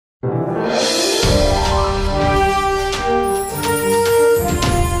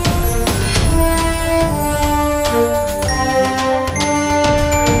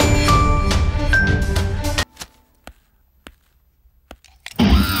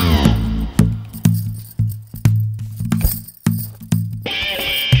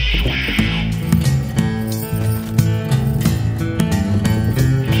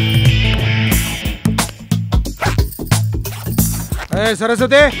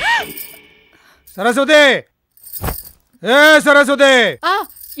సరస్వతి సరస్వతి సరస్వతి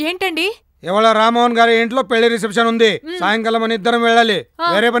ఏంటండి? ఇవాళ రామ్మోహన్ గారి ఇంట్లో పెళ్లి రిసెప్షన్ ఉంది. సాయంకాలం మన ఇద్దరం వెళ్ళాలి.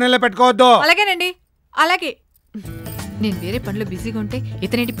 వేరే పనిలో పెట్టుకోవద్దు. అలాగేనండి. అలాగే. నేను వేరే పనిలో బిజీగా ఉంటే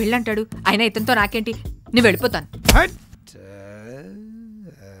ఇతనేంటి పెళ్ళి అంటాడు. అయినా ఇతనితో నాకేంటి, నేను వెళ్ళిపోతాను.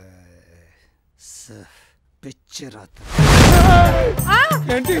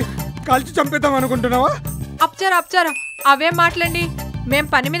 ఏంటి కాల్చి చంపేద్దాం అనుకుంటున్నావా? అప్చారా అవేం మాటలండి. మేం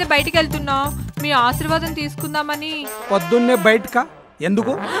పని మీద బయటికి వెళ్తున్నాం, మీ ఆశీర్వాదం తీసుకుందామని. పొద్దున్నే బయటకా?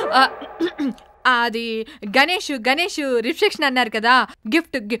 ఎందుకు? అది గణేష్ రిసెప్షన్ అన్నారు కదా,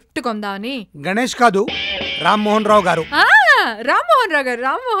 గిఫ్ట్ కొందామని. గణేష్ కాదు, రామ్మోహన్ రావు గారు. రామ్మోహన్ రావు గారు.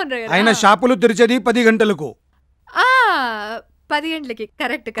 ఆయన షాపులు తెరిచేది 10 గంటలకు. 10 గంటలకి.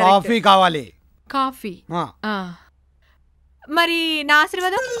 కరెక్ట్. కాఫీ కావాలి. కాఫీ. మరి నా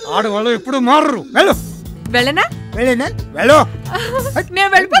ఆశీర్వాదం? ఆడవాళ్ళు ఎప్పుడు మారరు. వెళ్ళు. వెళ్ళనా? వెళ్ళు. నేను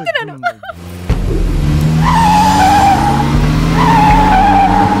వెళ్ళిపోతున్నాను.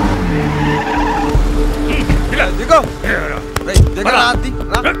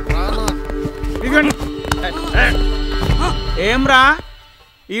 ఏమ్రా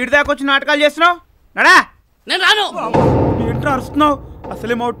ఈడి దాకా వచ్చి నాటకాలు చేస్తున్నావు? నడా. నేను రాను. ఏంట్రా అరుస్తున్నావు?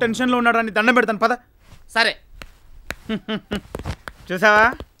 అసలే మా టెన్షన్లో ఉన్నాడు అని దండం పెడతాను పద. సరే. చూసావా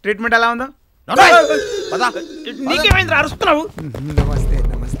ట్రీట్మెంట్ ఎలా ఉందో? నీకేమైంది అరుస్తున్నావు?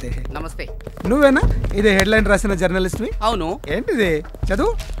 నమస్తే. నువ్వేనా ఇది హెడ్లైన్ రాసిన జర్నలిస్ట్? అవును. ఏంటిది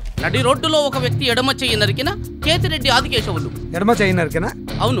చదువు? నడి రోడ్డులో ఒక వ్యక్తి ఎడమ చెయ్యి నరికిన కేతిరెడ్డి ఆదికేశవులు. ఎడమ చెయ్యి నరికిన?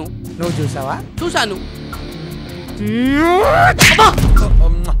 అవును. నువ్వు చూసావా? చూశాను.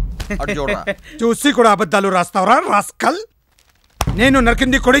 చూసి కూడా అబద్ధాలు రాస్తావరా రాస్కల్? నేను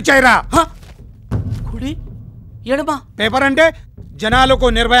నరికింది కుడి చెయ్యిరా. కుడి ఎడమ? పేపర్ అంటే జనాలకు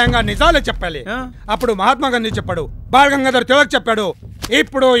నిర్భయంగా నిజాలు చెప్పాలి. అప్పుడు మహాత్మా గాంధీ చెప్పాడు, బాల్ గంగాధర్ తిలక్ చెప్పాడు,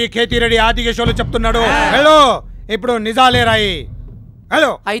 ఇప్పుడు ఈ కేతిరెడ్డి ఆదికేశవులు చెప్తున్నాడు. హలో, ఇప్పుడు నిజాలే రాయి.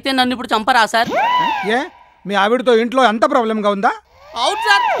 హలో. అయితే నన్ను ఇప్పుడు చంపరా సార్? ఏ మీ ఆవిడతో ఇంట్లో అంత ప్రాబ్లంగా ఉందా? అవును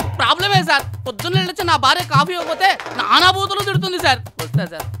సార్, ప్రాబ్లమే సార్. పొద్దున్న వెళ్ళొచ్చి నా భార్య కాఫీ ఇవ్వకపోతే నానా బూతులు తిడుతుంది సార్. వస్తా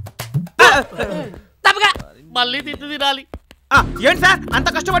సార్. తప్పగా మళ్ళీ తిట్టు తినాలి. ఏంటి సార్ అంత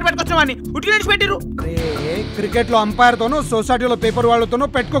కష్టపడి పెట్టుకొచ్చామని ఉట్టి నుంచి పెట్టిరు? క్రికెట్ లో అంపైర్ తోనూ సొసైటీలో పేపర్ వాళ్ళతోనూ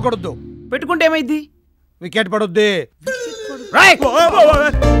పెట్టుకోకూడదు. పెట్టుకుంటే ఏమైంది? వికెట్ పడుద్ది.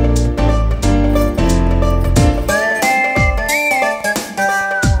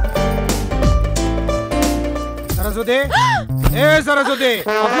 సరస్వతి సరస్వతి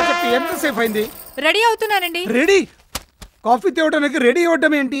చెప్పి ఎంతసేపు అయింది? రెడీ అవుతున్నానండి. రెడీ? కాఫీ తేవడానికి రెడీ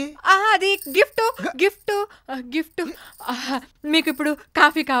అవ్వడం ఏంటి? అది గిఫ్ట్. మీకు ఇప్పుడు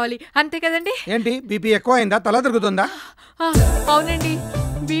కాఫీ కావాలి అంతే కదండి? ఏంటి బీపీ ఎక్కువ అయిందా? తల తిరుగుతుందా? అవునండి,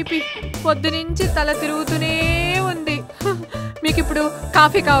 బీపీ పొద్దునుంచి తల తిరుగుతూనే ఉంది. మీకు ఇప్పుడు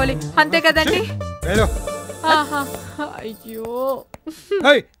కాఫీ కావాలి అంతే కదండి? అయ్యో,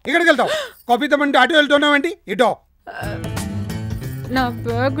 ఇక్కడికి వెళ్తావు? కాఫీ తెమ్మంటే అటు వెళ్తున్నావేంటి? ఇటో. నా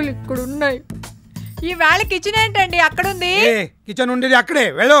బ్యాగులు ఇక్కడున్నాయి. ఈ వేళ కిచెన్ ఏంటండి అక్కడుంది? కిచెన్ ఉండేది అక్కడే.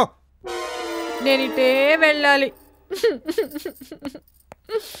 వెళ్ళు. నేను ఇటే వెళ్ళాలి.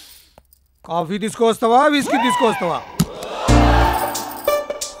 Coffee తీసుకొస్తావా whisky తీసుకొస్తావా?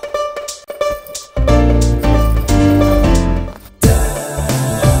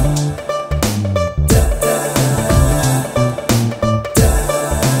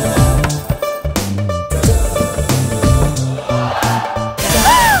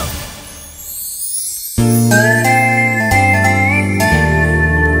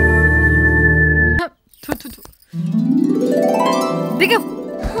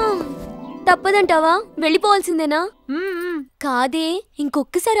 తప్పదంటావా? వెళ్ళిపోవాల్సిందేనా? కాదే,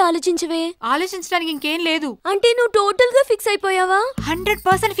 ఇంకొక్కసారి ఆలోచించవే. ఆలోచించడానికి ఇంకేం లేదు. అంటే నువ్వు టోటల్ గా ఫిక్స్ అయిపోయావా?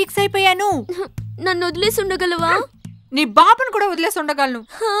 100% ఫిక్స్ అయిపోయాను. నన్ను వదిలేసి ఉండగలవా? నీ బాబును కూడా వదిలేసి ఉండగలను.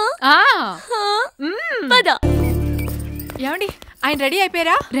 ఏమండి, ఆయన రెడీ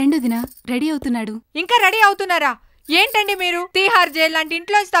అయిపోయారా? 2 దిన రెడీ అవుతున్నాడు. ఇంకా రెడీ అవుతున్నారా? ఏంటండి మీరు? తీహార్ జైలు లాంటి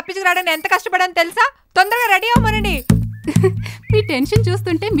ఇంట్లోంచి తప్పించుకురావడానికి ఎంత కష్టపడని తెలుసా? తొందరగా రెడీ అవ్వమనండి. మీ టెన్షన్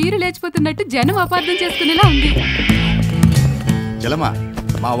చూస్తుంటే మీరు లేచిపోతున్నట్టు జనం అపార్థం చేసుకునేలా ఉంది. చలమా,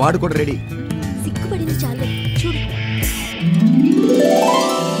 మా వాడు కూడా రెడీ. సిగ్గుపడింది చాలు, చూడు.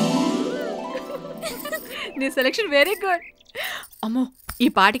 నీ సెలక్షన్ వెరీ గుడ్. అమ్మో, ఈ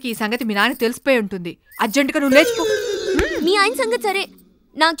పాటికి ఈ సంగతి మీ నాన్న తెలిసిపోయి ఉంటుంది. అర్జెంటుగా నువ్వు లేచిపో. మీ ఆయన సంగతి సరే,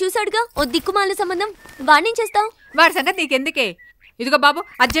 నాకు చూసాడుగా ఓ దిక్కుమాల సంబంధం. వాడిని చేస్తావు? వాడి సంగతి నీకెందుకే? ఇదిగో బాబు,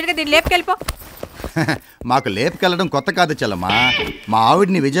 అర్జెంటుగా దీన్ని లేపుకెళ్ళిపో. మాకు లేపుకెళ్ళడం కొత్త కాదు చలమా. మా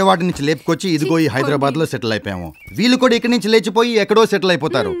ఆవిడ్ని విజయవాడ నుంచి లేపుకొచ్చి ఇదిగో ఈ హైదరాబాద్ లో సెటిల్ అయిపోయాము. వీళ్ళు కూడా ఇక్కడి నుంచి లేచిపోయి ఎక్కడో సెటిల్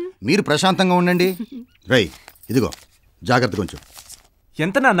అయిపోతారు. మీరు ప్రశాంతంగా ఉండండి. రై, ఇదిగో జాగ్రత్త కొంచెం.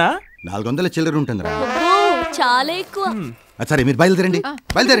 ఎంత నాన్న? 400 చిల్లర ఉంటుందిరా. చాలా ఎక్కువ. సరే మీరు బయలుదేరండి.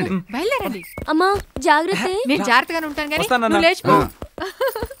 బయలుదేరండి. అమ్మా జాగ్రత్త. నేను జాగ్రత్తగానే ఉంటాను కానీ నువ్వు లేచిపో.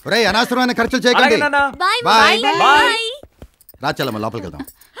 ఒరేయ్ అనవసరమైన ఖర్చులు చేయకండి. Bye bye. రా చెల్లమ్మ లోపలికి వెళ్దాం.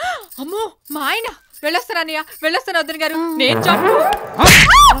 అమ్మో మా ఆయన వెళ్ళొస్తానన్నయ్య, వెళ్ళొస్తాను వదిన గారు. నేను చెప్పు.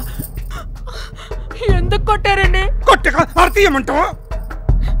 ఎందుకు కొట్టారండి? కొట్టక అర్థమంటావా?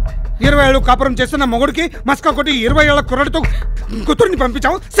 20 ఏళ్ళు కాపురం చేస్తున్న మొగుడికి మస్కా కొట్టి 20 ఏళ్ల కుర్రడితో కూతుర్ని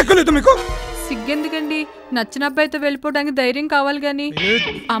పంపించావు. సిగ్గులేదు మీకు? సిగ్గెందుకండి? నచ్చిన అబ్బాయితో వెళ్ళిపోవడానికి ధైర్యం కావాలి గాని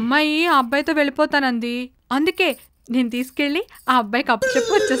అమ్మాయి ఆ అబ్బాయితో వెళ్ళిపోతానంది. అందుకే నేను తీసుకెళ్లి ఆ అబ్బాయికి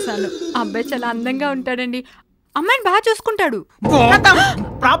అప్పచెప్పి వచ్చేసాను. ఆ అబ్బాయి చాలా అందంగా ఉంటాడండి, అమ్మాయిని బాగా చూసుకుంటాడు.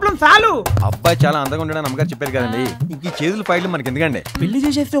 Problem solve. అబ్బాయి చాలా అందంగా ఉంటాడని అమ్మగారు చెప్పారు కదండి. ఇంక ఈ చేతుల ఫైట్లు మనకి ఎందుకండి? పెళ్లి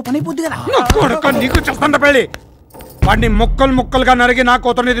చేసేస్తే పని అయిపోద్ది కదా. నీకు చేస్తాండ పెళ్ళి. వాడిని ముక్కలు ముక్కలుగా నరిగి నా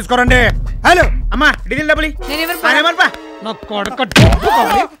కూతుర్ని తీసుకురండి. హలో అమ్మా డీజిల్ డబ్బులు. నా కొడుకు డబ్బు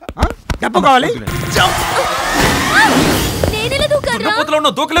కావాలి. డబ్బు కావాలి.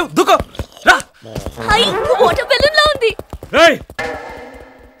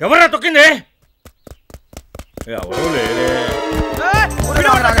 ఎవరా తొక్కింది?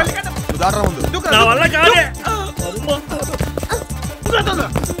 నా వల్ల కాదే.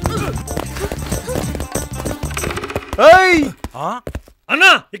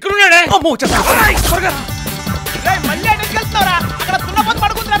 అన్నా ఇక్కడున్నాడే.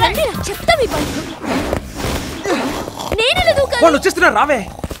 వాళ్ళు వచ్చేస్తున్నారు. రావే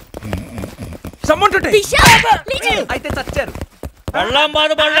సమ్మంటుంటే అయితే చచ్చారు.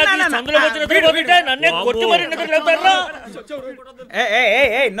 నన్నే కొట్టి మరి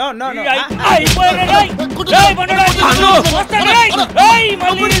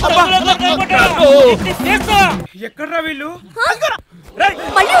ఎక్కడ్రా వీళ్ళు?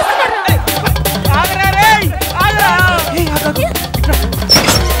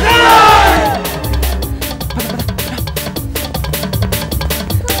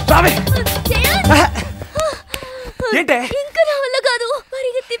 ఏంటే?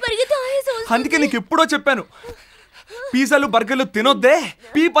 అందుకే నీకు ఎప్పుడో చెప్పాను పిజ్జాలు బర్గర్లు తినొద్దే,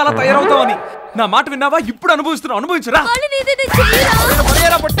 పీపాలా తయారవుతావని. నా మాట విన్నావా? ఇప్పుడు అనుభవిస్తున్నావు. అనుభవించరా.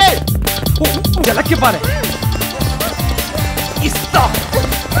 ఎలక్కి పారే ఇస్తా.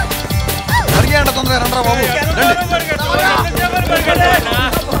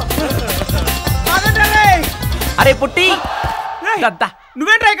 అరే పుట్టి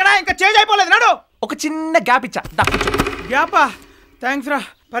నువ్వేంట్రా ఇక్కడ? ఇంకా చేంజ్ అయిపోలేదు. నాడు ఒక చిన్న గ్యాప్ ఇచ్చా. గ్యాపా? థ్యాంక్స్ రా.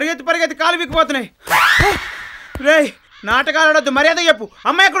 పరిగెత్తి పరిగెత్తి కాలు విక్కిపోతున్నాయి. రే నాటకాలు ఆడొద్దు, మర్యాద చెప్పు.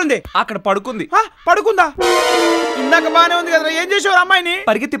 అమ్మాయి ఎక్కడుంది? అక్కడ పడుకుంది. పడుకుందా? ఇందాక బానే ఉంది కదా. ఏం చేసావు అమ్మాయిని?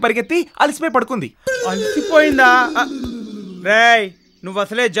 పరిగెత్తి పరిగెత్తి అలసిపోయి పడుకుంది. అలసిపోయిందా? రేయ్ నువ్వు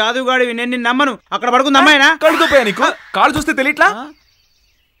అసలే జాదుగాడివి, నేను నిన్ను నమ్మను. అక్కడ పడుకుంది అమ్మాయినా? కళ్ళు దూపాయా నీకు? కాళ్ళు చూస్తే తెలియట్లా?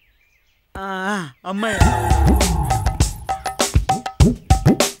 అమ్మాయి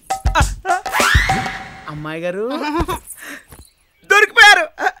అమ్మాయి గారు దొరికిపోయారు.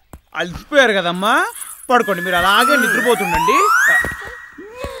 అలసిపోయారు కదమ్మా, పడుకోండి. మీరు అలాగే నిద్రపోతుండండి.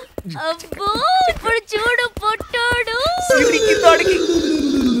 ఇప్పుడు చూడు పొట్టోడు.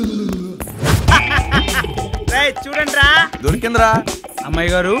 చూడండి రా, దొరికిందిరా. అమ్మాయి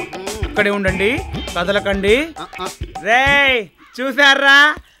గారు ఇక్కడే ఉండండి, కదలకండి. రే చూసారా,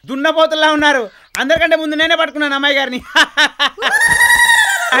 దున్నపోతుల్లా ఉన్నారు. అందరికంటే ముందు నేనే పట్టుకున్నాను అమ్మాయి గారిని.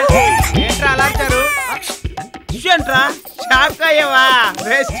 ఏంట్రా అలా అంటారు? ఏంట్రా షాక్ అయ్యావా?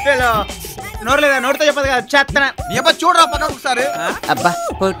 Waste fellow. నోరు లేదా? నోటితో చెప్పదు కదా, చెత్తన. చూడరా పక్క ఒకసారి. అబ్బా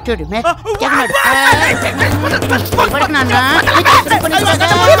పొట్టుడు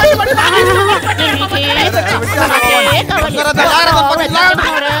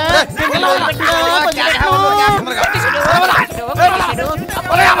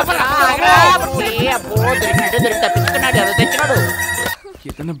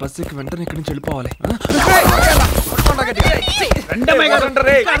ఏదైనా బస్ ఎక్కి వెంటనే ఇక్కడి నుంచి వెళ్ళిపోవాలి.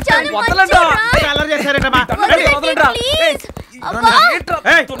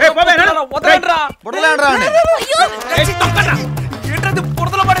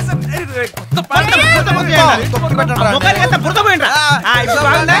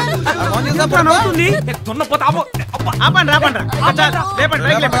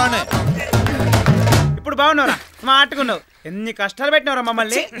 ఇప్పుడు బాగున్నావురా, స్మార్ట్గా ఎన్ని కష్టాలు పెట్టినవరా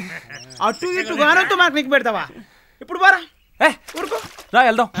మమ్మల్ని. అటు ఇటు గానంతో మాకు నీకు పెడతావా? ఇప్పుడు బారా ఊరుకో. రా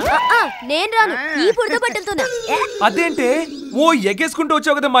వెళ్దాం. నేను రాను, ఈ బురద బట్టలతోనా? అదేంటే ఓ ఎగేసుకుంటూ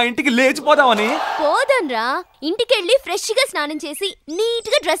వచ్చావు కదా మా ఇంటికి, లేచిపోదామని. పోదన్రా, ఇంటికెళ్ళి ఫ్రెష్ గా స్నానం చేసి నీట్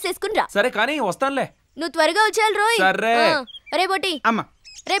గా డ్రెస్ వేసుకుని రా. సరే కానీ వస్తానులే. నువ్వు త్వరగా వచ్చేయాలి రోయ్. సరే. రే బొట్టి అమ్మ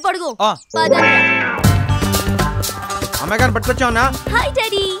రే పొడుగు. అమ్మాయి గారిని పట్టుకొచ్చావునా? Hi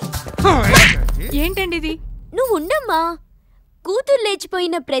daddy. ఏంటండి ఇది? నువ్వు ఉండమ్మా. కూతురు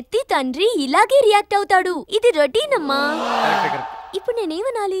లేచిపోయిన ప్రతి తండ్రి ఇలాగే రియాక్ట్ అవుతాడు. ఇది రొటీన్ అమ్మా. ఇప్పుడు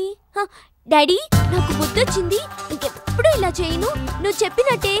నేనేమనాలి? డాడీ నాకు బుద్ధొచ్చింది, ఇంకెప్పుడు ఇలా చేయను. నువ్వు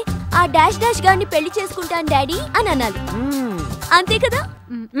చెప్పినట్టే ఆ డాష్ డాష్ గారిని పెళ్లి చేసుకుంటాను డాడీ అని అనాలి. అంతే కదా?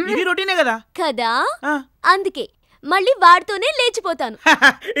 ఇది రొటీనే కదా కదా. అందుకే మళ్ళీ వాడితోనే లేచిపోతాను.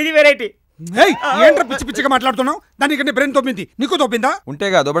 ఇది వెరైటీ. ఏంట్రా పిచ్చి పిచ్చిగా మాట్లాడుతున్నావు? దానికంటే బ్రెయిన్ తోపింది, నీకు తోపిందా?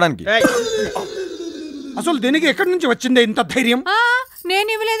 ఉంటేగా దొబ్బడానికి. అసలు దీనికి ఎక్కడి నుంచి వచ్చిందే ఇంత ధైర్యం? నేను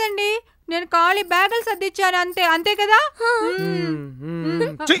ఇవ్వలేదండి, నేను ఖాళీ బ్యాగులు సర్దిచ్చాను అంతే. అంతే కదా.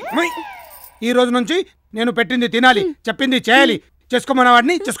 ఈ రోజు నుంచి నేను పెట్టింది తినాలి, చెప్పింది చేయాలి, చేసుకోమన్న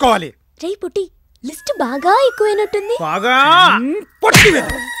వాడిని చేసుకోవాలి. రేయ్ పుట్టి, లిస్ట్ బాగా ఎక్కువైనట్టుంది. బాగా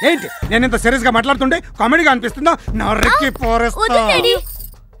ఏంటి నేను ఇంత సీరియస్ గా మాట్లాడుతుంటే కామెడీగా అనిపిస్తుందా?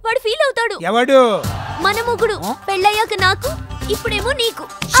 వాడు ఫీల్ అవుతాడు. ఎవడు? మన మొగుడు. పెళ్ళయ్యాక నాకు, ఇప్పుడేమో నీకు.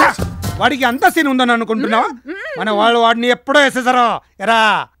 వాడికి అంత సీన్ ఉందని అనుకుంటున్నావా? మన వాళ్ళు వాడిని ఎప్పుడో వేసేసారా? ఎరా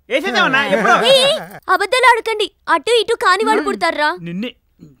అబద్ధాలు ఆడకండి. అటు ఇటు కాని వాళ్ళు పుడతారా?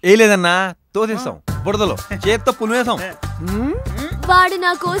 ఏ లేదన్నా, తోసేస్తాం బురదలో, చేత్తో పులివేసాం. వాడు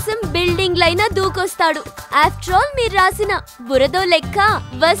నా కోసం బిల్డింగ్ లైనా దూకొస్తాడు. ఆఫ్టర్ ఆల్ మీరు రాసిన బురదో లెక్క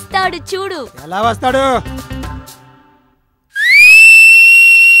వస్తాడు చూడు. ఎలా వస్తాడు?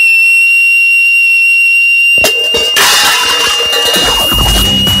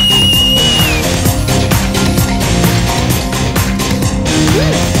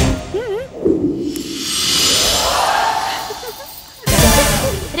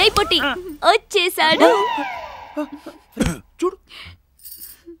 రేయ్ పొట్టి, వచ్చేసాడు. చూడు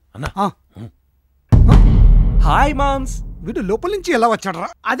హాయ్ మామ్స్. వీడు లోపల నుంచి ఎలా వచ్చాడరా?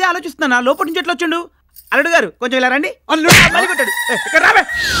 అదే ఆలోచిస్తున్నా, లోపల నుంచి ఎట్లా వచ్చాడు? అల్లుడు గారు కొంచెం ఇలా రండి.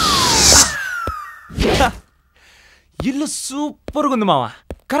 ఇల్లు సూపర్ గా ఉంది మావా.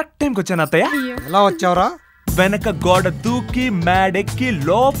 కరెక్ట్ టైంకి వచ్చాను అత్తయ్య. ఎలా వచ్చావురా? వెనక గోడ దూకి మేడెక్కి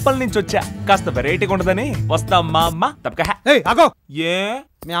లోపల నుంచి వచ్చా. కాస్త వెరైటీగా ఉండదని వస్తా మా అమ్మ. అగో, ఏ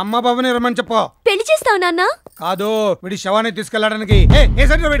మీ అమ్మ బాబుని రమ్మని చెప్పు. పెళ్లి చేస్తావు నాన్న? కాదు, వీడి శవాన్ని తీసుకెళ్ళడానికి.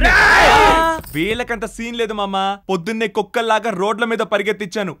 వీళ్ళకంత సీన్ లేదు మామ. పొద్దున్నే కుక్కల్లాగా రోడ్ల మీద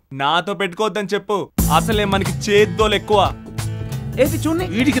పరిగెత్తిచ్చాను. నాతో పెట్టుకోవద్దని చెప్పు. అసలే మనకి చేద్దోలు ఎక్కువ. చూడండి,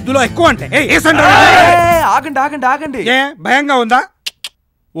 వీడికి దులో ఎక్కువ అంటే. ఆగండి ఆగండి ఆగండి. ఏ భయంగా ఉందా?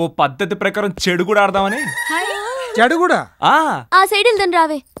 ఓ పద్ధతి ప్రకారం చెడు కూడా ఆడదామని. చెడు కూడా? ఆ సైడ్ వెళ్దాం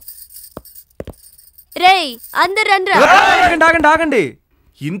రావే. రేయ్ అందరు రండ్రా. ఆగండి ఆగండి ఆగండి.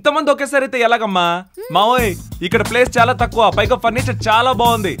 ఇంతమంది ఒకేసారి అయితే ఎలాగమ్మా? మావోయ్, ఇక్కడ ప్లేస్ చాలా తక్కువ, పైగా ఫర్నిచర్ చాలా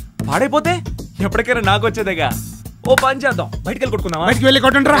బాగుంది. పాడైపోతే ఎప్పటికైనా నాకు వచ్చేదేగా. ఓ పని చేద్దాం, బయటికి వెళ్ళి కొట్టుకుందాం. బయటికి వెళ్ళి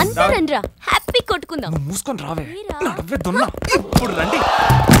కొట్టండి రా. అందరు రండ్రా, హ్యాపీ కొట్టుకుందాం. మూసుకొని రావే. నవ్వే దున్నా. ఇప్పుడు రండి.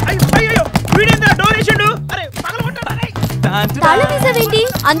 తాళం వేసావేంటి?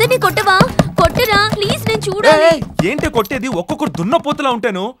 అందరినీ కొట్టవా? కొట్టరా ప్లీజ్, నేను చూడాలి. ఏంటి కొట్టేది? ఒక్కొక్కరు దున్నపోతులా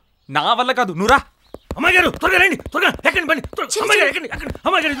ఉంటాను. నా వల్ల కాదు, నువ్వురా. అమ్మాయి గారు త్వరగా రండి, త్వరగా ఎక్కండి బండి. అమ్మాయి గారు ఎక్కండి, ఎక్కండి.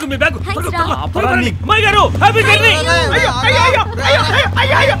 అమ్మాయి గారు మీ బ్యాగ్. అమ్మాయి గారు హ్యాపీ జర్నీ.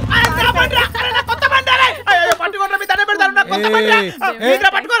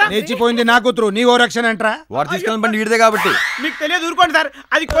 లేచిపోయింది నా కూతురు, నీ ఓ రక్షణ అంటరా? వాడు తీసుకెళ్ళిన బండి వీడిదే కాబట్టి. మీకు తెలియదు, ఊరుకోండి సార్.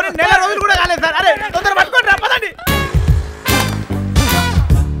 అది కొన్ని నెల రోజులు కూడా కాలేదు సార్. అరే తొందర పట్టుకోండి రా, పదండి.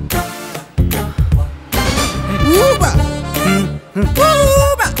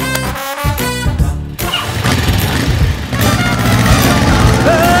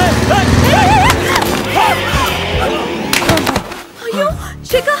 అయ్యో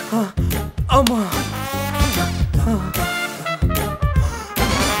శేఖ. అమ్మా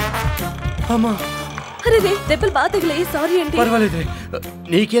అమ్మా. అరే దెబ్బలు బాగా తగిలాయి, సారీ అండి. పర్వాలేదే,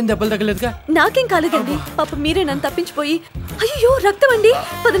 నీకేం దెబ్బలు తగలేదుగా? నాకేం కాలేదండి, పాప మీరే నన్ను తప్పించిపోయి. అయ్యో రక్తం అండి,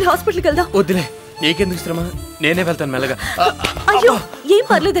 పదని హాస్పిటల్కి వెళ్దాం. వద్దులే, నీకెందుకు శ్రమ, నేనే వెళ్తాను మెల్లగా. అయ్యో ఏం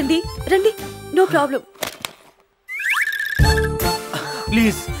పర్లేదండి, రండి, నో ప్రాబ్లం.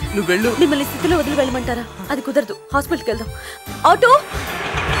 ప్లీజ్ నువ్వు వెళ్ళు. మిమ్మల్ని స్థితిలో వదిలి వెళ్ళమంటారా? అది కుదరదు, హాస్పిటల్కి వెళ్దాం. ఆటో.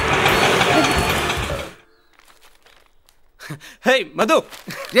 హే మధు,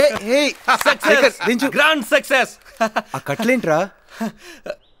 గ్రాండ్ సక్సెస్. ఆ కట్లేంట్రా?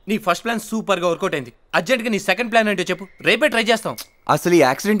 నీ ఫస్ట్ ప్లాన్ సూపర్ గా వర్కౌట్ అయింది. అర్జెంట్ గా నీ సెకండ్ ప్లాన్ ఏంటో చెప్పు, రేపే ట్రై చేస్తాం. అసలు ఈ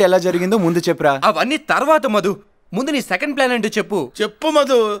యాక్సిడెంట్ ఎలా జరిగిందో ముందు చెప్పురా. అవన్నీ తర్వాత మధు, ముందు నీ సెకండ్ ప్లాన్ ఏంటో చెప్పు. చెప్పు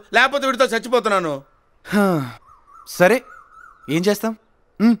మధు, లేకపోతే వీడితో చచ్చిపోతున్నాను. సరే ఏం చేస్తాం?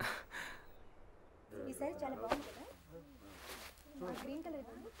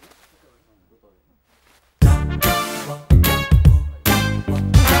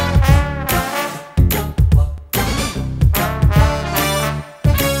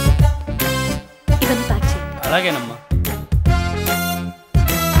 ఇవన్నీ ప్యాక్ చేయి. అలాగేనమ్మా.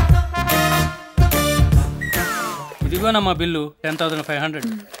 ఇదిగోనమ్మా బిల్లు 10,500.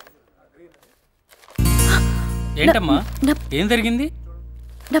 ఏంటమ్మా ఏం జరిగింది?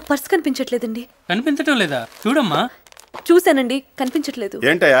 నా పర్స్ కనిపించట్లేదండి. కనిపించటం లేదా? చూడమ్మా. చూశానండి, కనిపించట్లేదు.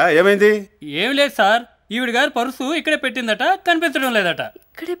 ఏంటయ్యా ఏమైంది? ఏం లేదు సార్, ఈవిడ గారు పర్సు ఇక్కడే పెట్టిందట, కనిపించడం లేదట.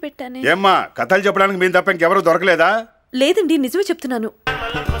 ఇక్కడే పెట్టానే. ఏమ్మా కథలు చెప్పడానికి మేము తప్ప ఇంకెవరు దొరకలేదా? లేదండి, నిజమే చెప్తున్నాను.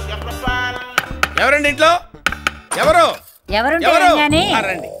 ఎవరండి ఇంట్లో? ఎవరు?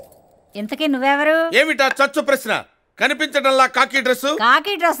 ఇంతకీ నువ్వెవరు? ఏమిటా చచ్చు ప్రశ్న? కనిపించడంలా కాకి డ్రెస్.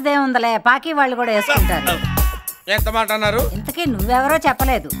 కాకి డ్రెస్ దేముందలే, పాకి వాళ్ళు కూడా వేసుకుంటారు. ఎంత మాట అన్నారు? ఇంతకీ నువ్వెవరో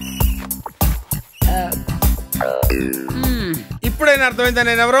చెప్పలేదు. ఇప్పుడైనా అర్థమైందా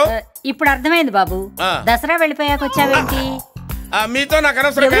నేనెవరో? ఇప్పుడు అర్థమైంది బాబు. దసరా వెళ్ళిపోయాక వచ్చావేంటి? మీతో నాకు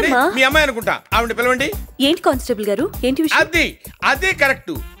అనవసరం కానీ మీ అమ్మాయి అనుకుంటా. ఆవిడ పిలవండి. ఏంటి కానిస్టేబుల్ గారు, ఏంటి విషయం? అది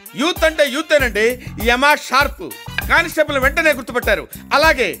కరెక్ట్. యూత్ అంటే యూతేనండి. యమా షార్ప్. కానిస్టేబుల్ వెంటనే గుర్తుపట్టారు.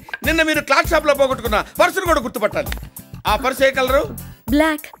 అలాగే నిన్న మీరు క్లాత్ షాప్ లో పోగొట్టుకున్న పర్సును కూడా గుర్తుపట్టాలి. ఆ పర్సు ఏ కలరు?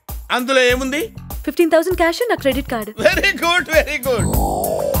 బ్లాక్. అందులో ఏముంది? 15,000 క్యాష్, నా credit card. Very good, very good.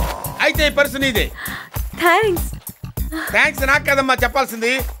 అయితే ఈ పర్సు నీదే. థ్యాంక్స్. థ్యాంక్స్ నాకు కదమ్మా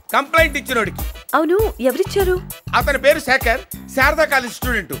చెప్పాల్సింది, కంప్లైంట్ ఇచ్చినోడికి. అవును, ఎవరిచ్చారు? అతని పేరు శేఖర్, శారదా కాలేజ్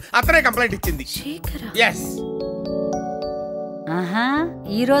స్టూడెంట్. అతనే కంప్లైంట్ ఇచ్చింది. ఎస్. ఆహా,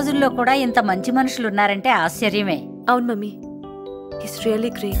 ఈ రోజుల్లో కూడా ఇంత మంచి మనుషులు ఉన్నారంటే ఆశ్చర్యమే. అవును మమ్మీ, ఇట్స్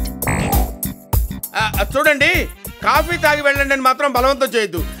రియల్లీ గ్రేట్. చూడండి, కాఫీ తాగి వెళ్ళండి అని మాత్రం బలవంతం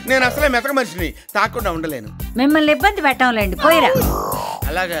చేయొద్దు. నేను అసలే మెతక మనిషిని, తాకుండా ఉండలేను. మిమ్మల్ని ఇబ్బంది పెట్టంలేండి, పోయిరా.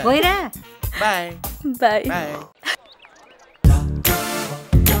 అలాగా, పోయిరా. Bye bye. Bye.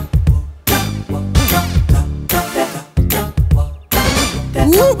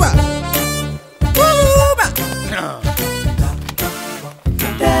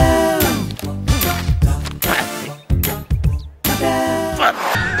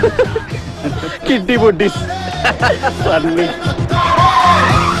 Kidney buddies అన్ని.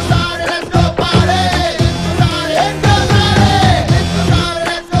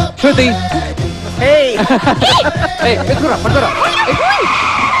 శృతి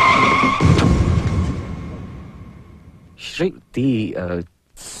శృతి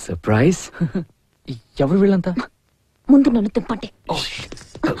సర్ప్రైజ్. ఎవరు వీళ్ళంతా? ముందు నన్ను తిప్పండి.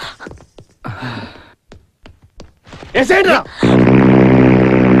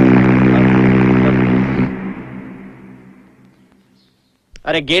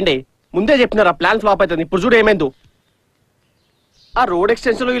 అరే గేండి, ముందే చెప్పినారా ప్లాన్ ఫ్లాప్ అవుతుంది. ఇప్పుడు చూడు ఏమైందో. ఆ రోడ్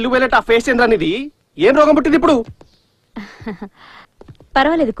ఎక్స్టెన్షన్ లో ఇల్లు వెళ్ళట ఆ ఫేస్ ఏంద్రా అనేది? ఏం రోగం పుట్టింది ఇప్పుడు?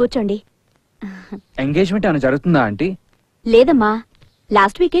 పర్వాలేదు, కూర్చోండి. ఎంగేజ్మెంట్ ఏమైనా జరుగుతుందా ఆంటీ? లేదమ్మా,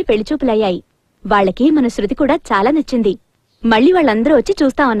 లాస్ట్ వీకే పెళ్లి చూపులయ్యాయి. వాళ్ళకి మన శృతి కూడా చాలా నచ్చింది. మళ్ళీ వాళ్ళందరూ వచ్చి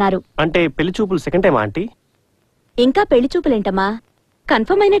చూస్తామన్నారు. అంటే పెళ్లి చూపులు సెకండ్ టైం ఆంటీ? ఇంకా పెళ్లి చూపులేంటమ్మా,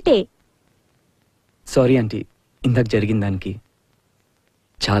 కన్ఫర్మ్ అయినట్టే. సారీ ఆంటీ, ఇందాక జరిగిన దానికి.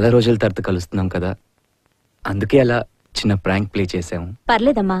 చాలా రోజుల తర్వాత కలుస్తున్నాం కదా, అందుకే అలా చిన్న ప్రాంక్ ప్లే చేశాము.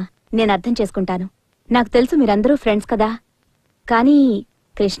 పర్లేదమ్మా, నేను అర్థం చేసుకుంటాను. నాకు తెలుసు మీరందరూ ఫ్రెండ్స్ కదా, కానీ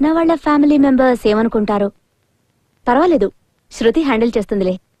కృష్ణ వాళ్ళ ఫ్యామిలీ మెంబర్స్ ఏమనుకుంటారో. పర్వాలేదు, శృతి హ్యాండిల్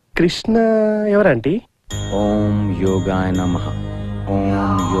చేస్తుందిలే. కృష్ణ ఎవరంటీ? ఓం యోగాయ నమః,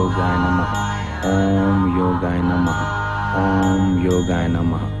 ఓం యోగాయ నమః, ఓం యోగాయ నమః, ఓం యోగాయ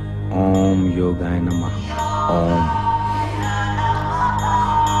నమః, ఓం యోగాయ నమః, ఓం.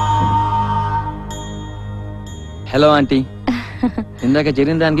 హలో ఆంటీ, ఇందాక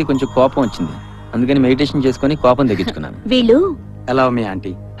జరిగిన దానికి కొంచెం కోపం వచ్చింది, అందుకని మెడిటేషన్ చేసుకుని కోపం తగ్గించుకున్నాను. వీళ్ళు ఎలా మీ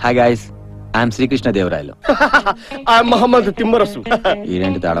aunty? Hi guys, I'm Srikrishna Devarayalu. Mohammed Timmarusu.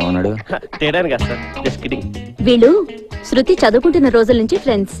 ఈరేంటి తేడా ఉన్నాడు? తేడాను కదా సార్, జస్ట్ కిడింగ్. వీళ్ళు శృతి చదువుకుంటున్న రోజుల నుంచి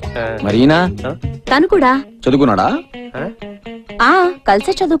ఫ్రెండ్స్. మరీనా? తను కూడా చదువుకున్నాడా?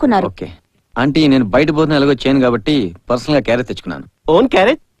 కలిసే చదువుకున్నారు. ఓకే ఆంటీ, నేను బయట పోతున్నా ఎలాగో చేయను కాబట్టి పర్సనల్ గా క్యారేజ్ తెచ్చుకున్నాను. Own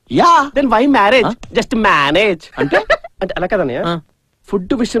carriage? Yeah, then why marriage? Just manage. అంటే అంటే అలా కదన్నయ్య,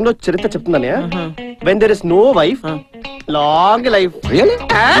 ఫుడ్ విషయంలో చరిత్ర చెప్తుందన్నయ్య. When there is no wife, long life. Really?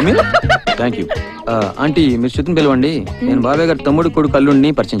 Thank you. Aunty, మీరు శృతిని పిలవండి, నేను బాబాయ్ గారి తమ్ముడు కొడుకు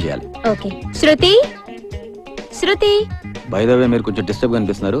అల్లుడిని పరిచయం చేయాలి. Okay. Shruti, Shruti. By the way, మీరు కొంచెం డిస్టర్బ్ గా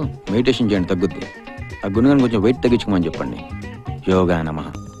అనిపిస్తున్నారు, మెడిటేషన్ చేయండి, తగ్గుద్ది. ఆ గుణగాని కొంచెం వెయిట్ తగ్గించుకోమని చెప్పండి. యోగాయ నమః.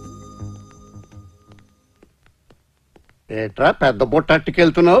 ఏట్రా పెద్ద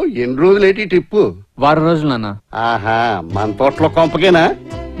బొట్టట్టుకెళ్తున్నావు? ఎన్ని రోజులేటి ట్రిప్పు? వారం రోజులు నాన్న. ఆహా, మన తోటలో కొంపకేనా?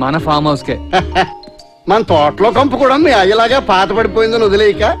 మన ఫామ్ హౌస్ కే. మన తోటలో కొంప కూడా మీ అయ్యలాగా పాత పడిపోయిందని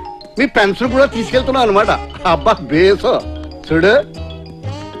వదిలేయక మీ పెన్షన్ కూడా తీసుకెళ్తున్నావు అనమాట. అబ్బా బేసో. చూడు,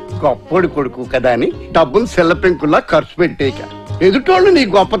 గొప్పడి కొడుకు కదా అని డబ్బును సెల్ల పెంకుల్లా ఖర్చు పెట్టేయక. ఎదుటోళ్ళు నీ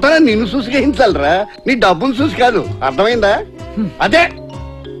గొప్పతనం నిన్ను చూసుకేయించాలరా, నీ డబ్బును చూసి కాదు. అర్థమైందా? అదే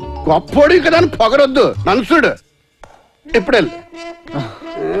గొప్పోడి కదా అని పొగరొద్దు. నన్ను చూడు, ఎప్పుడు వెళ్ళు.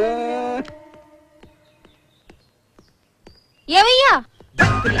 ఏమయ్యా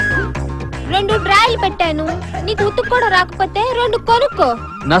 2 డ్రాయలు పెట్టాను, నీకు ఉతుకు కూడా రాకపోతే 2 కొనుక్కో.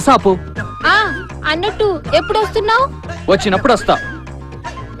 నసాపు అన్నట్టు ఎప్పుడు వస్తున్నావు? వచ్చినప్పుడు వస్తా.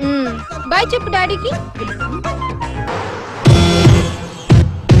 బాయ్ చెప్పు డాడీకి.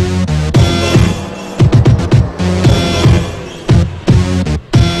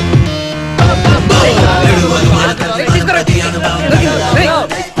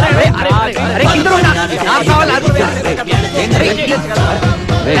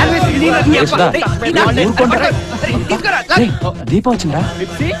 దీప వచ్చిందా?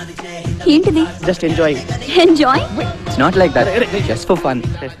 ఏంటిది? Just enjoy. Enjoy? It's not like that. Just for fun.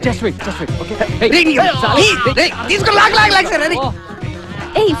 Just wait. Okay.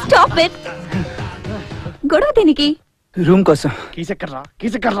 Hey, stop it. గొడవ దేనికి? రూమ్ కోసం.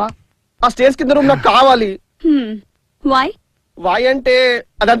 కీసెక్కర్రా. ఆ స్టేజ్ కింద రూమ్ నాకు కావాలి. Why? వై అంటే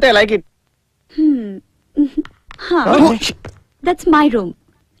అదంతే like it. That's my room.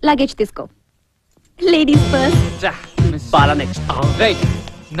 Luggage తీసుకో. Ladies first. Bala next. Right.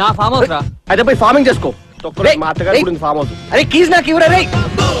 నా ఫామ్ హౌస్ రా. అయితే పోయి ఫార్మింగ్ చేసుకో. మా అత్తగారు కూడా ఫామ్ హౌస్. అరే కీస్ నాకు ఇవ్వరా రే.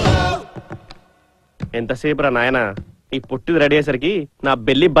 ఎంతసేపు రా నాయన, ఈ పొట్టిది రెడీ అయ్యేసరికి నా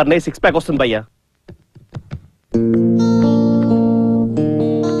బెల్లి బర్న్ అయ్యి 6 ప్యాక్ వస్తుంది భయ్యా.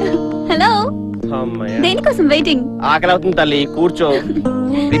 హలో. దేనికోసం వెయిటింగ్? ఆకలి అవుతుంది తల్లి, కూర్చో.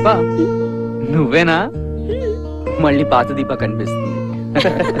 దీపా నువ్వేనా? మళ్ళీ పాత దీప కనిపిస్తుంది.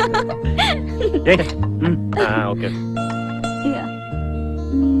 ఓకే.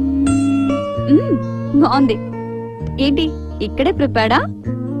 బాగుంది. ఏంటి ఇక్కడే ప్రిపేర్డా?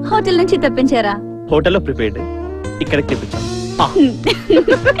 హోటల్ నుంచి తెప్పించారా? హోటల్లో ప్రిపేర్డ్, ఇక్కడికి తెప్పించాం.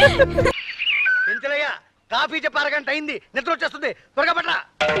 కాఫీ చెప్పి అరగంట అయింది, నిద్ర వచ్చేస్తుంది, త్వరగా పట్రా.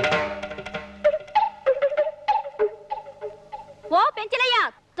 ఓ పెంచలయ్య,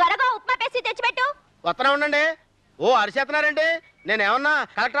 త్వరగా ఉప్మా పేసి తెచ్చిపెట్టు. వస్తూనే ఉండండి. ఓ అరిచేస్తున్నారండి. నేను ఏమన్నా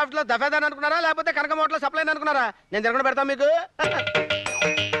కలెక్టర్ ఆఫీస్ లో దఫేదాన్ని అనుకున్నారా, లేకపోతే కనక మోటలో సప్లై అనుకున్నారా? నేను తిరగడం పెడతాను మీకు.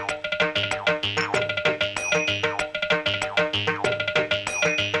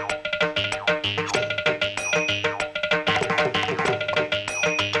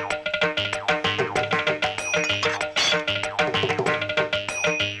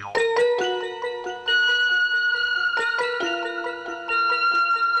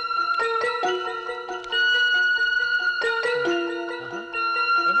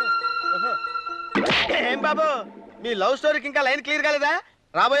 ఏం బాబు, మీ లవ్ స్టోరీకి ఇంకా లైన్ క్లియర్ కాలేదా?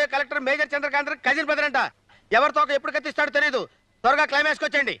 రాబోయే collector major Chandrakant cousin brother అంట. ఎవరితో ఎప్పుడు కత్తిస్తాడో తెలియదు. త్వరగా క్లైమాక్స్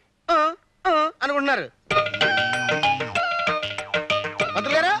వచ్చేయండి అనుకుంటున్నారు.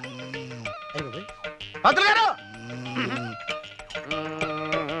 మంత్రులు గారు, మంత్రులు గారు,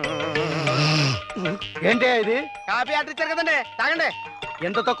 ఏంటి ఇది? కాఫీ ఆర్డర్ ఇచ్చారు కదండి, తాగండి.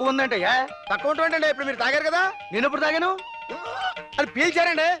 ఎంత తక్కువ ఉందంటే? తక్కువ ఉంటుందండి. ఇప్పుడు మీరు తాగారు కదా. నేను ఎప్పుడు తాగాను? అది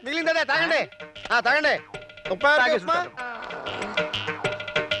పీల్చారండి, మిగిలింది అదే. తాగండి, తాగండి. ఉప్మా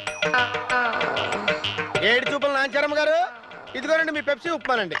ఏడు చూపులు నాంచారమ్మ గారు, ఇదిగోనండి మీ పెప్సీ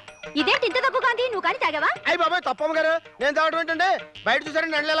ఉప్మానండి. ఇదేంటి ఇంత తక్కువ గాంధీ? నువ్వు కానీ తాగావా? అయ్యి బాబాయ్ తప్పమ్మ గారు, నేను తాగడం ఏంటండి? బయట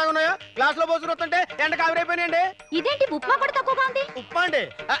చూసారండి ఎండలు ఎలాగ ఉన్నాయో, గ్లాస్ లో పోసుకుని వస్తుంటే ఎండ కావిరైపోయినాయండి. ఇదేంటి ఉప్మా కూడా తక్కువగా ఉంది? ఉప్మా అండి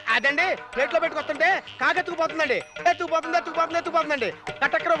అదండి, ప్లేట్ లో పెట్టుకొస్తుంటే కాకెత్తుకుపోతుందండి. ఎత్తుకుపోతుందండి.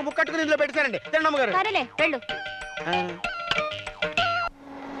 కట్టక్కర ఒక ముక్కట్టుకుని ఇందులో పెట్టారండి. తిన్నమ్మ గారు. సరేలే వెళ్ళు.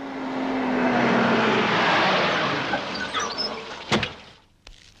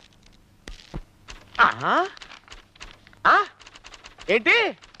 ఏంటి?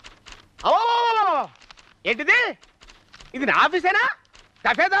 ఏంటిది? ఇది నా ఆఫీసేనా?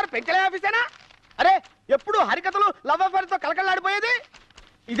 దఫేదారు పెంచలే ఆఫీసేనా? అరే ఎప్పుడు హరికథలు లవ్ అఫేర్ తో కలకలాడిపోయేది.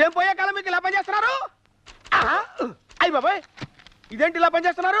 ఇదేం పోయే కాలం మీకు ఇలా పనిచేస్తున్నారు? అయ్యి బాబాయ్, ఇదేంటి ఇలా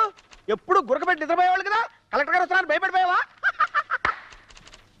పనిచేస్తున్నారు? ఎప్పుడు గురకబెట్టి నిద్రపోయేవాళ్ళు కదా. కలెక్టర్ గారు వస్తున్నారు, భయపడిపోయావా?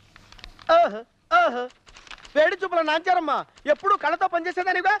 వేడి చూపుల నాంచారమ్మా, ఎప్పుడు కళ్ళతో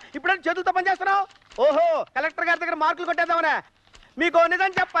పనిచేసేదానిగా ఇప్పుడు చేతులతో పనిచేస్తున్నావు. ఓహో, కలెక్టర్ గారి దగ్గర మార్కులు కొట్టేద్దామనా? మీకు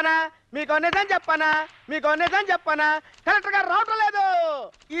నిజం చెప్పనా, కలెక్టర్ గారు రావటం లేదు.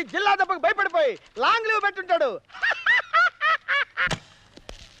 ఈ జిల్లా దెబ్బకు భయపడిపోయి లాంగ్ లీవ్ పెట్టుంటాడు.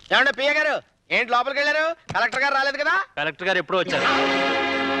 ఏమంటే పియ్య గారు, ఏంటి లోపలికి వెళ్ళారు? కలెక్టర్ గారు రాలేదు కదా? కలెక్టర్ గారు ఎప్పుడు వచ్చారు?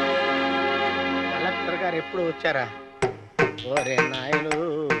 కలెక్టర్ గారు ఎప్పుడు వచ్చారా? ఓరే నాయలు.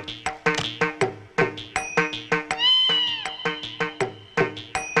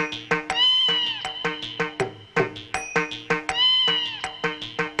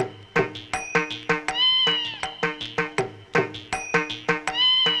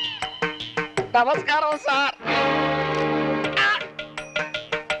 నమస్కారం సార్.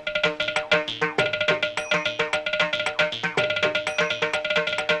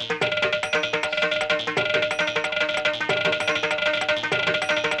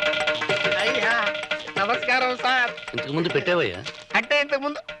 ముందు పెట్టావయ్యా? అంటే ఇంతకు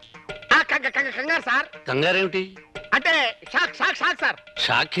ముందు కంగారు సార్. కంగారేమిటి? అంటే shock shock shock sir.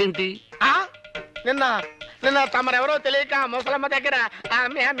 Shock ఏంటి? నిన్న నిన్న తమరెవరో తెలియక ముసలమ్మ దగ్గర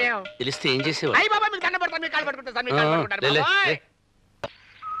తెలిస్తే ఏం చేసేవా? అయ్యి బాబా మీకు దండ పడతాను, మీకు కాలు పట్టుకుంటా సార్, మీకు కాలు పట్టుకుంటాను.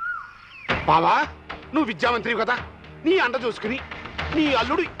 బాబా నువ్వు విద్యామంత్రివి కదా, నీ అండ చూసుకుని నీ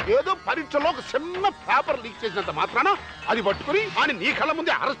అల్లుడు ఏదో పరీక్షలో ఒక చిన్న పేపర్ లీక్ చేసినంత మాత్రాన అది పట్టుకుని అని నీ కళ్ళ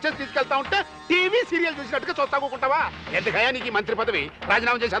ముందే అరెస్ట్ చేసి తీసుకెళ్తా ఉంటే టీవీ సీరియల్ చూసినట్టుగా చూస్తాకుంటావా? ఎందుకయ్యా నీకు ఈ మంత్రి పదవి?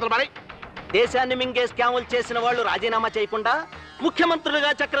 రాజీనామా చేసి అతను మరి దేశాన్ని మింగే స్కాములు చేసిన వాళ్ళు రాజీనామా చేయకుండా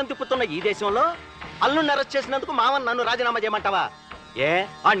ముఖ్యమంత్రులుగా చక్రం తిప్పుతున్న ఈ దేశంలో అల్లుడిని అరెస్ట్ చేసినందుకు మావన్ నన్ను రాజీనామా చేయమంటావా?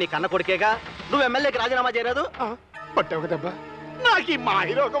 నీ కన్న కొడుకేగా, నువ్వు ఎమ్మెల్యేకి రాజీనామా చేయరాదు? పట్టావు కదబ్బా, నాకు ఈ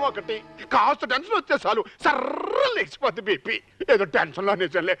మాహిరోగం ఒకటి, కాస్త టెన్షన్ వచ్చే చాలు సర్ర లేచిపోద్ది బీపీ. ఏదో టెన్షన్ లో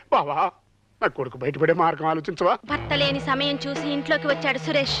నిజంలే బావా, నా కొడుకు బయటపడే మార్గం ఆలోచించవా? భర్త లేని సమయం చూసి ఇంట్లోకి వచ్చాడు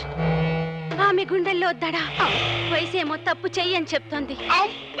సురేష్. ఆమె గుండెల్లో వద్దాడా, వయసేమో తప్పు చెయ్యని చెప్తోంది,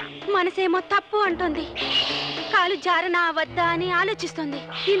 మనసేమో తప్పు అంటోంది. కాలు జారనా వద్దా అని ఆలోచిస్తోంది.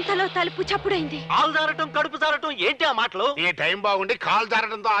 ఇంతలో తలుపు చప్పుడైంది. కాలు జారటం కడుపు జారటం ఏంటి ఆ మాటలు? ఈ టైం బాగుండి కాలు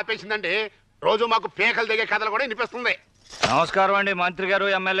జారడంతో ఆపేసిందండి. రోజు మాకు పేకలు దిగే కథలు కూడా వినిపిస్తుంది. నమస్కారం అండి మంత్రి గారు,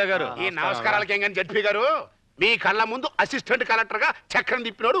 ఎమ్మెల్యే గారు. ఈ నమస్కారాలకి ఏం కానీ జడ్పీ గారు, మీ కళ్ళ ముందు అసిస్టెంట్ కలెక్టర్ గా చక్రం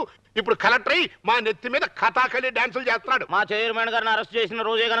తిప్పినాడు, ఇప్పుడు కలెక్టర్ అయి మా నెత్తి మీద కథాకళి డాన్సులు చేస్తున్నాడు. మా చైర్మన్ గారిని అరెస్ట్ చేసిన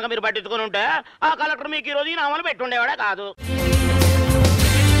రోజే కనుక మీరు పట్టించుకుని ఉంటే ఆ కలెక్టర్ మీకు ఈ రోజు నామాలు పెట్టుండేవాడే కాదు.